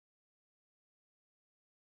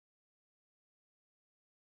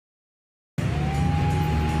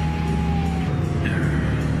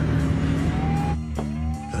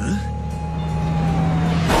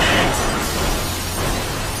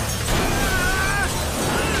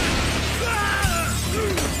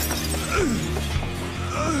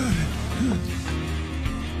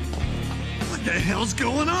hell's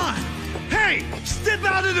going on? Hey, step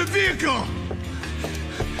out of the vehicle!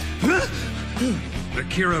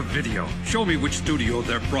 Akira video. Show me which studio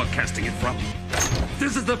they're broadcasting it from.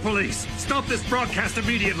 This is the police. Stop this broadcast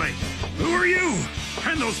immediately. Who are you?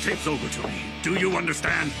 Hand those tapes over to me. Do you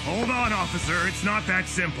understand? Hold on, officer. It's not that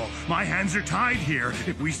simple. My hands are tied here.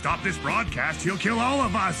 If we stop this broadcast, he'll kill all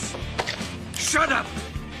of us. Shut up!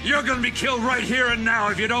 You're gonna be killed right here and now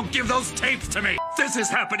if you don't give those tapes to me. This is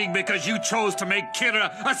happening because you chose to make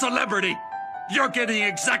Kira a celebrity. You're getting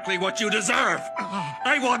exactly what you deserve.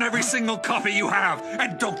 I want every single copy you have,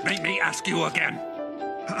 and don't make me ask you again.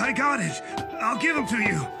 I got it. I'll give them to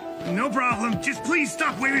you. No problem. Just please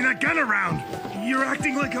stop waving that gun around. You're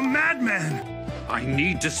acting like a madman. I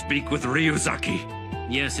need to speak with Ryuzaki.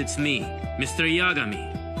 Yes, it's me, Mr.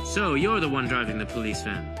 Yagami. So, you're the one driving the police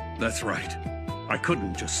van. That's right. I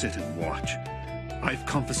couldn't just sit and watch. I've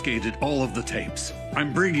confiscated all of the tapes.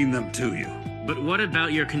 I'm bringing them to you. But what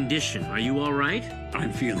about your condition? Are you all right?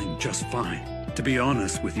 I'm feeling just fine. To be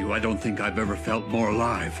honest with you, I don't think I've ever felt more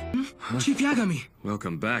alive. Chief Yagami!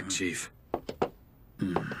 Welcome back, Chief.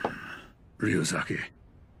 Ryuzaki,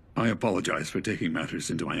 I apologize for taking matters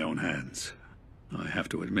into my own hands. I have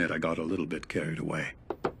to admit I got a little bit carried away.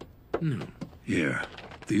 No. Here,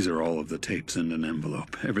 these are all of the tapes in an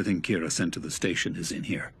envelope. Everything Kira sent to the station is in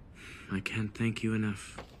here. I can't thank you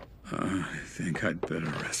enough. I think I'd better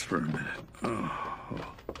rest for a minute. Oh.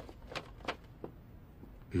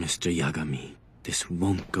 Mr. Yagami, this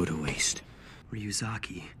won't go to waste.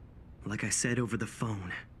 Ryuzaki, like I said over the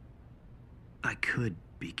phone, I could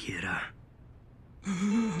be Kira.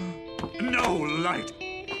 No, Light!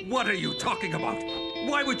 What are you talking about?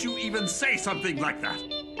 Why would you even say something like that?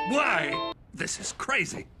 Why? This is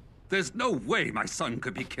crazy. There's no way my son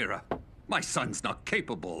could be Kira. My son's not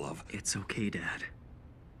capable of... It's okay, Dad.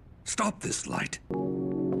 Stop this, Light.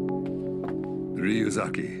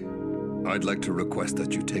 Ryuzaki, I'd like to request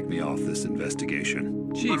that you take me off this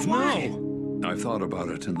investigation. Chief, no! I've thought about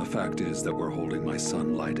it, and the fact is that we're holding my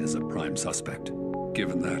son Light as a prime suspect.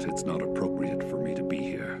 Given that, it's not appropriate for me to be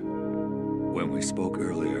here. When we spoke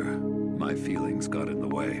earlier, my feelings got in the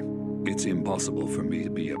way. It's impossible for me to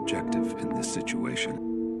be objective in this situation.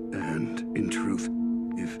 And, in truth,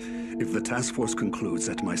 if the task force concludes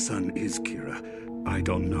that my son is Kira, I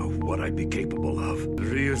don't know what I'd be capable of.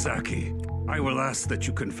 Ryuzaki, I will ask that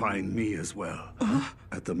you confine me as well.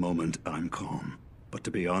 At the moment, I'm calm. But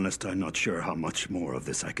to be honest, I'm not sure how much more of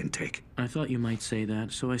this I can take. I thought you might say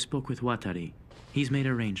that, so I spoke with Watari. He's made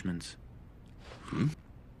arrangements.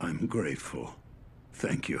 I'm grateful.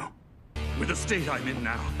 Thank you. With the state I'm in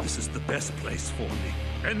now, this is the best place for me.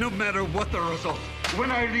 And no matter what the result,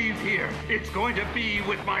 when I leave here, it's going to be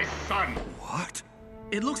with my son. What?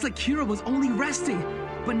 It looks like Kira was only resting,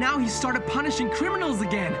 but now he started punishing criminals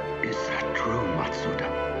again. Is that true, Matsuda?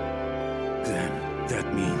 Then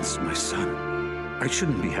that means my son. I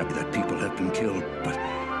shouldn't be happy that people have been killed, but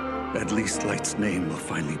at least Light's name will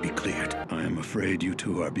finally be cleared. I am afraid you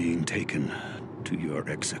two are being taken to your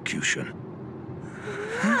execution.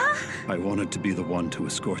 I wanted to be the one to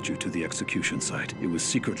escort you to the execution site. It was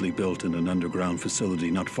secretly built in an underground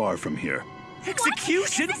facility not far from here.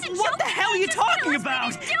 Execution? What the hell are you talking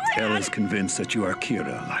about? El is convinced that you are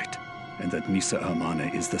Kira, Light, and that Misa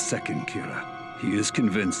Amane is the second Kira. He is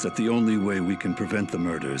convinced that the only way we can prevent the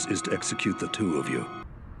murders is to execute the two of you.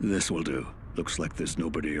 This will do. Looks like there's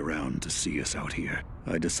nobody around to see us out here.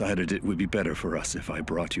 I decided it would be better for us if I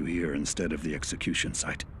brought you here instead of the execution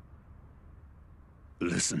site.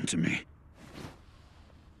 Listen to me.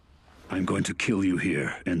 I'm going to kill you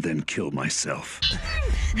here and then kill myself.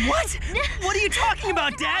 What? What are you talking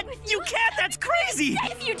about, Dad? You can't! That's crazy!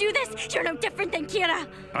 If you do this, you're no different than Kira.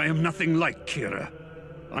 I am nothing like Kira.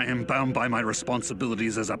 I am bound by my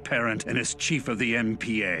responsibilities as a parent and as chief of the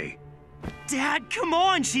MPA. Dad, come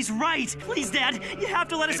on! She's right! Please, Dad, you have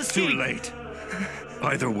to let us escape! Too late.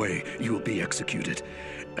 Either way, you will be executed.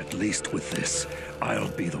 At least with this, I'll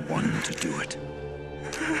be the one to do it.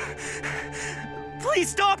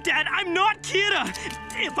 Please stop, Dad! I'm not Kira!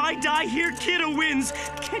 If I die here, Kira wins!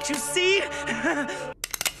 Can't you see?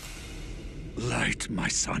 Light, my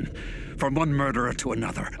son. From one murderer to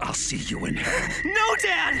another, I'll see you in hell. No,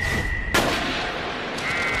 Dad!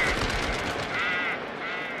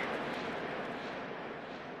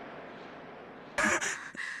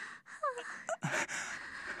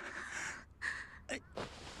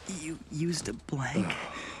 You used a blank?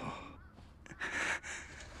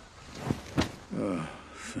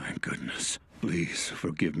 Thank goodness. Please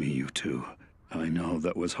forgive me, you two. I know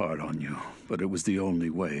that was hard on you, but it was the only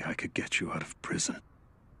way I could get you out of prison.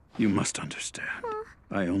 You must understand.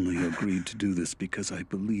 I only agreed to do this because I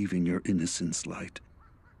believe in your innocence, Light.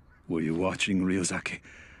 Were you watching, Ryozaki?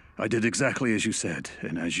 I did exactly as you said,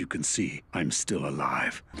 and as you can see, I'm still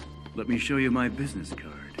alive. Let me show you my business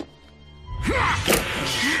card.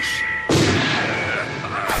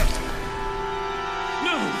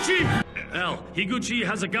 No, Chief! L, Higuchi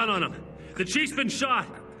has a gun on him. The Chief's been shot.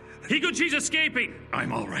 Higuchi's escaping.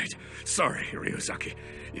 I'm all right. Sorry, Ryozaki.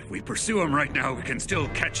 If we pursue him right now, we can still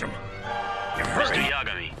catch him. You hurry! Mr.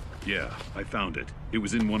 Yagami. Yeah, I found it. It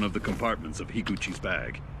was in one of the compartments of Higuchi's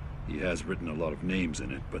bag. He has written a lot of names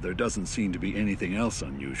in it, but there doesn't seem to be anything else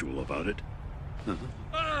unusual about it.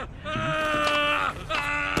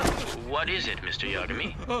 What is it, Mr.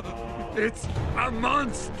 Yagami? It's a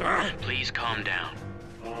monster! Please calm down.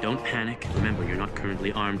 Don't panic. Remember, you're not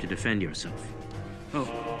currently armed to defend yourself. Oh,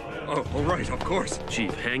 all right, of course.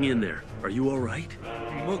 Chief, hang in there. Are you all right?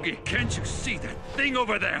 Mugi, can't you see that thing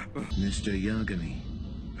over there? Mr. Yagami,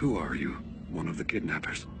 Who are you? One of the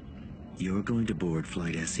kidnappers? you're going to board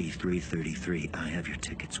flight SE-333. I have your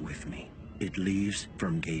tickets with me. It leaves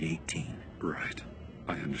from gate 18. Right.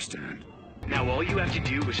 I understand. Now all you have to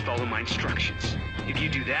do is follow my instructions. If you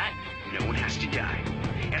do that, no one has to die.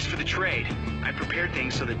 As for the trade, I prepared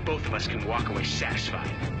things so that both of us can walk away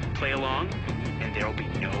satisfied. Play along, and there'll be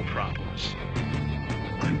no problems.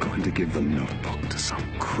 I'm going to give the notebook to some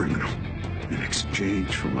criminal in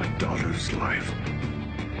exchange for my daughter's life.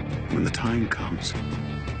 When the time comes,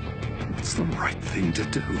 it's the right thing to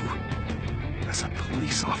do. As a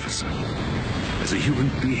police officer, as a human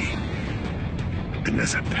being, and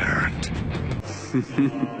as a parent.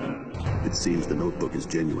 It seems the notebook is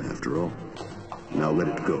genuine after all. Now let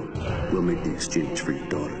it go. We'll make the exchange for your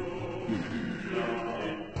daughter.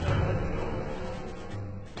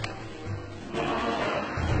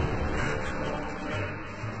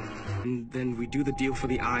 And then we do the deal for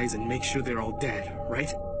the eyes and make sure they're all dead,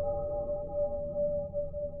 right?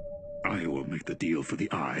 I will make the deal for the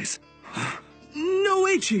eyes. No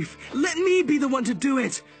way, Chief! Let me be the one to do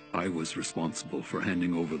it! I was responsible for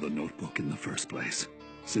handing over the notebook in the first place.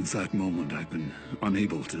 Since that moment, I've been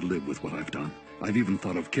unable to live with what I've done. I've even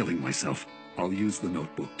thought of killing myself. I'll use the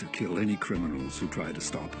notebook to kill any criminals who try to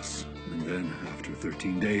stop us. And then, after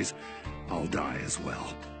 13 days, I'll die as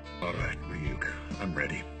well. All right, Ryuk, I'm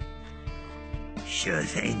ready. Sure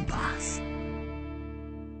thing, boss.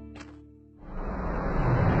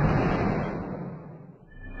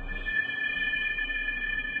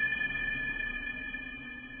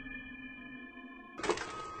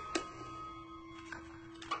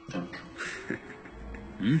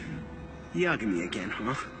 Yagami again,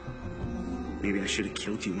 huh? Maybe I should have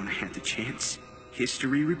killed you when I had the chance.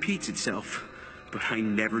 History repeats itself. But I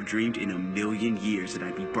never dreamed in a million years that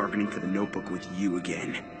I'd be bargaining for the notebook with you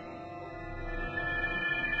again.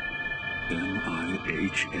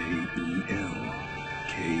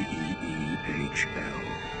 Mihael.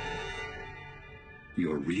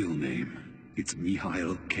 Your real name, it's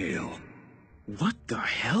Mihail Kale. What the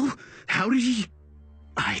hell? How did he...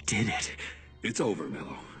 I did it. It's over,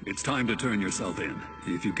 Mello. It's time to turn yourself in.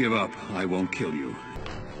 If you give up, I won't kill you.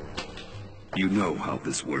 You know how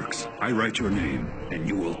this works. I write your name, and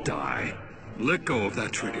you will die. Let go of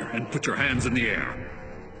that trigger, and put your hands in the air.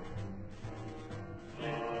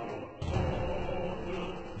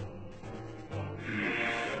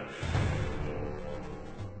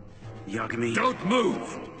 Yagami... Don't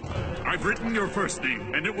move! I've written your first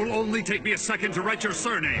name, and it will only take me a second to write your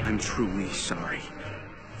surname. I'm truly sorry.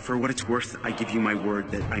 For what it's worth, I give you my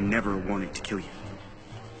word that I never wanted to kill you.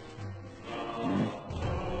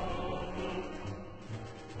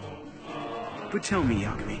 But tell me,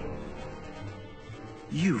 Yagami,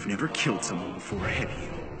 you've never killed someone before, have you?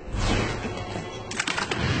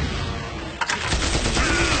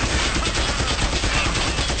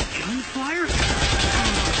 Gunfire?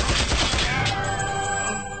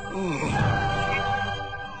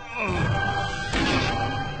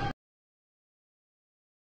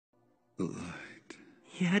 The light.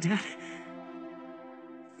 Yeah, Dad?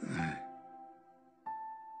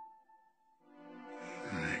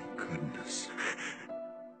 Thank goodness.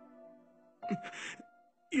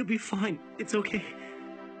 You'll be fine. It's okay.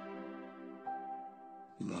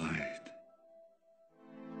 Light.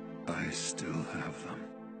 I still have them.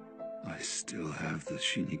 I still have the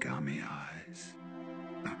Shinigami eyes.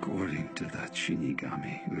 According to that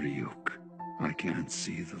Shinigami, Ryuk, I can't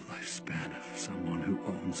see the lifespan of someone who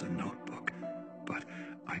owns a notebook, but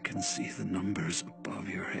I can see the numbers above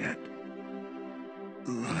your head.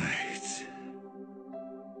 Light.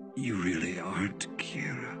 You really aren't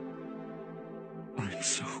Kira. I'm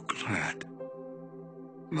so glad.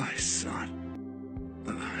 My son.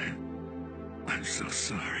 I'm so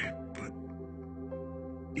sorry, but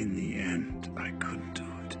in the end, I couldn't do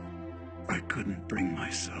it. I couldn't bring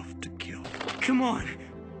myself to kill. Come on.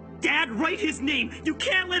 Dad, write his name. You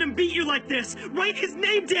can't let him beat you like this. Write his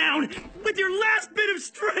name down. With your last bit of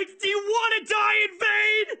strength, do you want to die in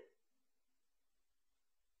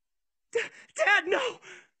vain? Dad, no.